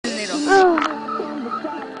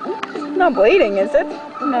not bleeding, is it?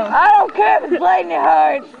 No. I don't care if it's bleeding, it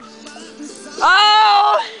hurts.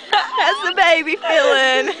 Oh, how's the baby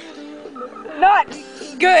feeling? Not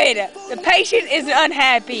good. The patient is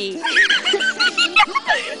unhappy.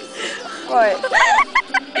 What?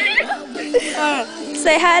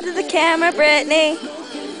 Say hi to the camera, Brittany.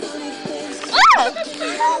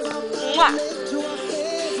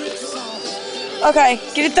 Okay,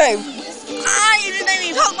 get it through. You just made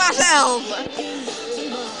me poke myself.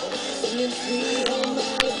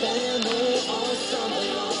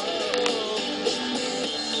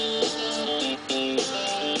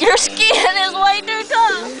 Your skin is way too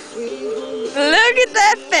tough. Look at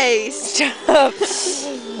that face.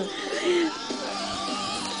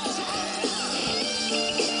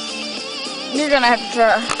 You're gonna have to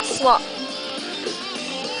try swap.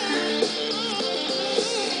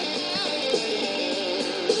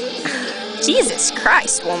 Jesus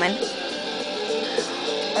Christ, woman.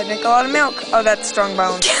 I drink a lot of milk. Oh, that's strong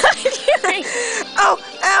bones. Oh,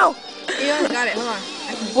 ow! You almost got it, hold on.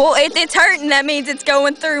 Well, it's hurting, that means it's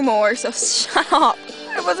going through more, so shut up.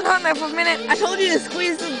 It wasn't hurting there for a minute. I told you to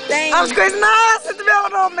squeeze the thing. I'm squeezing the ass at the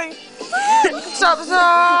belt on me. Stop,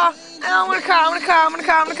 stop. I'm gonna cry, I'm gonna cry, I'm gonna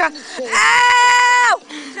cry, I'm gonna cry. Ow!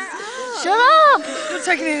 Shut up! I'm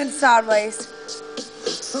taking it in sideways.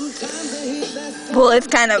 Well, it's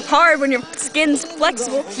kind of hard when your skin's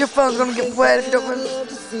flexible. Your phone's gonna get wet if you don't move.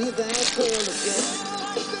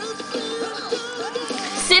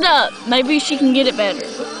 Sit up. Maybe she can get it better.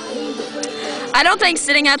 I don't think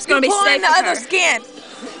sitting up's gonna be safe Pulling the for other her. skin.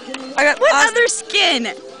 I got What other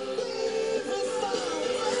skin?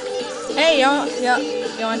 Hey, y'all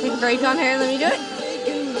want to take a break on here and let me do it?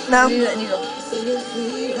 No. I need that needle.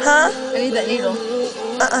 Huh? I need that needle.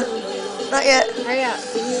 Not yet. Hurry up.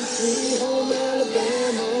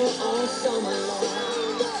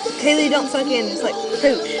 Kaylee, don't suck in, just like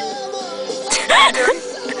pooch.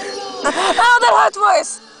 Oh, that hurts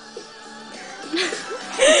worse.